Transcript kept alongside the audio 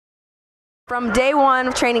From day one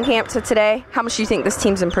of training camp to today, how much do you think this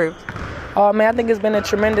team's improved? Man, I think it's been a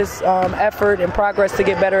tremendous effort and progress to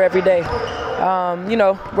get better every day.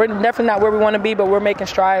 We're definitely not where we want to be, but we're making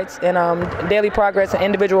strides, and daily progress and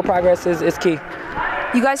individual progress is key.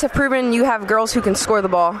 You guys have proven you have girls who can score the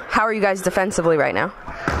ball. How are you guys defensively right now?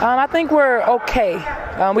 I think we're okay.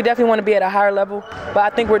 We definitely want to be at a higher level, but I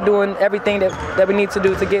think we're doing everything that we need to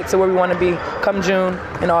do to get to where we want to be come June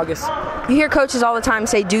and August. You hear coaches all the time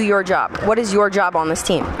say, do your job. What is your job on this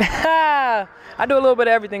team? I do a little bit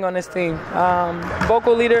of everything on this team.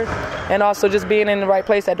 Vocal leader, and also just being in the right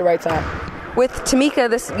place at the right time. With Tamika,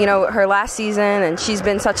 this, her last season, and she's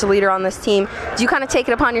been such a leader on this team, do you kind of take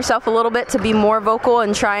it upon yourself a little bit to be more vocal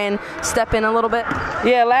and try and step in a little bit?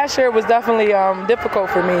 Yeah, last year was definitely difficult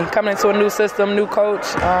for me, coming into a new system, new coach,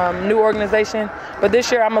 new organization. But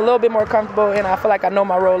this year I'm a little bit more comfortable, and I feel like I know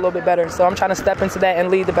my role a little bit better. So I'm trying to step into that and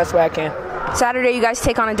lead the best way I can. Saturday, you guys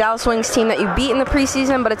take on a Dallas Wings team that you beat in the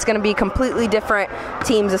preseason, but it's going to be completely different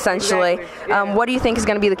teams, essentially. Exactly. Yeah. What do you think is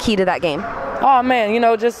going to be the key to that game? Oh man,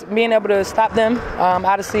 just being able to stop them,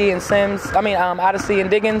 Odyssey and Odyssey and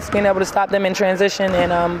Diggins, being able to stop them in transition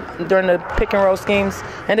and during the pick and roll schemes,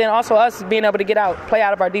 and then also us being able to get out, play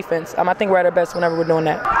out of our defense. I think we're at our best whenever we're doing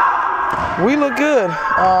that. We look good.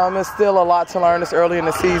 It's still a lot to learn this early in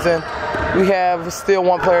the season. We have still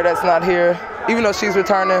one player that's not here, even though she's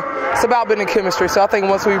returning. It's about building chemistry, so I think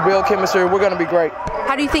once we build chemistry, we're going to be great.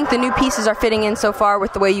 How do you think the new pieces are fitting in so far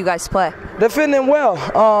with the way you guys play? They're fitting in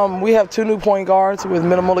well. We have 2 new point guards with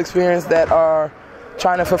minimal experience that are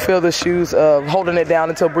trying to fulfill the shoes of holding it down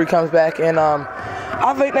until Bree comes back. And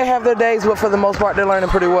I think they have their days, but for the most part, they're learning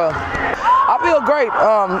pretty well. I feel great.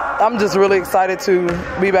 I'm just really excited to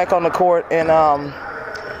be back on the court, and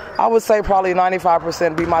I would say probably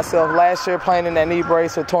 95% be myself. Last year playing in that knee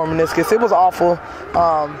brace with torn meniscus, it was awful.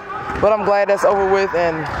 But I'm glad that's over with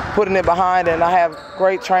and putting it behind, and I have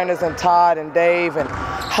great trainers in Todd and Dave and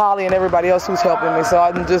Holly and everybody else who's helping me. So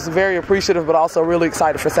I'm just very appreciative, but also really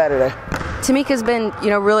excited for Saturday. Tamika's been,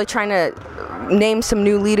 really trying to name some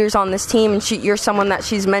new leaders on this team, and you're someone that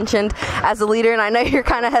she's mentioned as a leader, and I know you're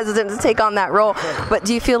kind of hesitant to take on that role, but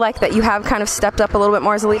do you feel like that you have kind of stepped up a little bit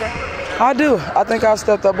more as a leader? I do. I think I've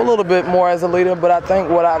stepped up a little bit more as a leader, but I think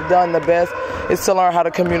what I've done the best is to learn how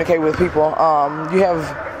to communicate with people. You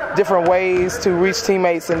have different ways to reach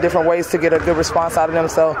teammates and different ways to get a good response out of them.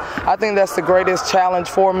 So I think that's the greatest challenge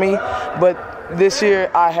for me. But this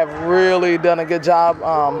year I have really done a good job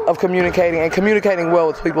of communicating well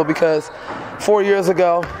with people, because 4 years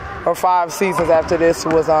ago, or 5 seasons after this,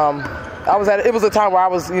 was it was a time where I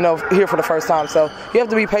was here for the first time. So you have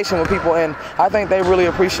to be patient with people, and I think they really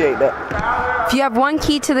appreciate that. If you have one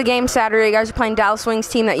key to the game Saturday, you guys are playing Dallas Wings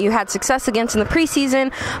team that you had success against in the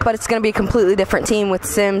preseason, but it's going to be a completely different team with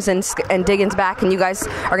Sims and Diggins back, and you guys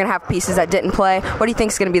are going to have pieces that didn't play. What do you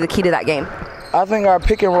think is going to be the key to that game? I think our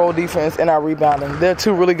pick and roll defense and our rebounding. They're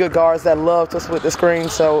 2 really good guards that love to split the screen.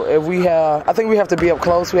 So I think we have to be up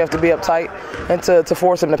close, we have to be up tight, and to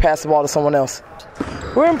force them to pass the ball to someone else.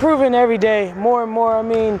 We're improving every day, more and more.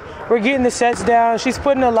 We're getting the sets down. She's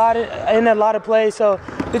putting in a lot of plays, so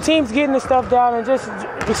the team's getting the stuff down, and just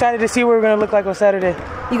excited to see what we're going to look like on Saturday.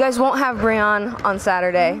 You guys won't have Breon on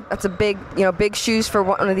Saturday. That's a big shoes for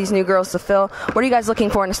one of these new girls to fill. What are you guys looking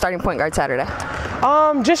for in a starting point guard Saturday?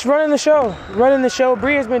 Just running the show.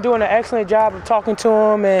 Bree has been doing an excellent job of talking to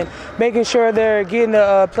them and making sure they're getting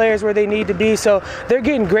the players where they need to be. So they're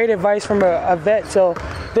getting great advice from a vet. So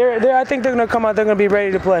I think they're going to come out. They're going to be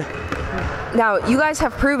ready to play. Now, you guys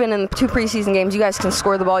have proven in the 2 preseason games you guys can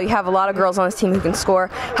score the ball. You have a lot of girls on this team who can score.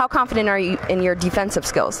 How confident are you in your defensive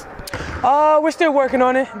skills? We're still working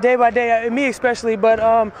on it day by day, me especially, but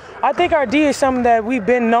I think our D is something that we've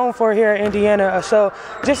been known for here in Indiana. So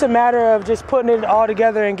just a matter of just putting it all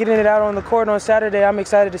together and getting it out on the court on Saturday. I'm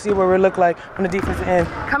excited to see what we look like on the defensive end.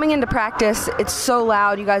 Coming into practice, it's so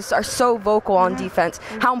loud. You guys are so vocal on defense.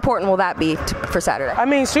 How important will that be for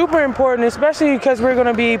Saturday? Super important, especially because we're going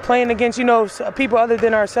to be playing against, people other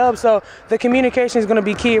than ourselves. So the communication is going to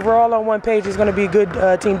be key. If we're all on one page, it's going to be good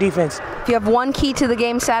team defense. If you have one key to the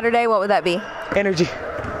game Saturday, what would that be? Energy.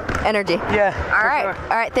 Energy. Yeah. All right. Sure.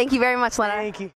 All right. Thank you very much, Lynetta. Thank you.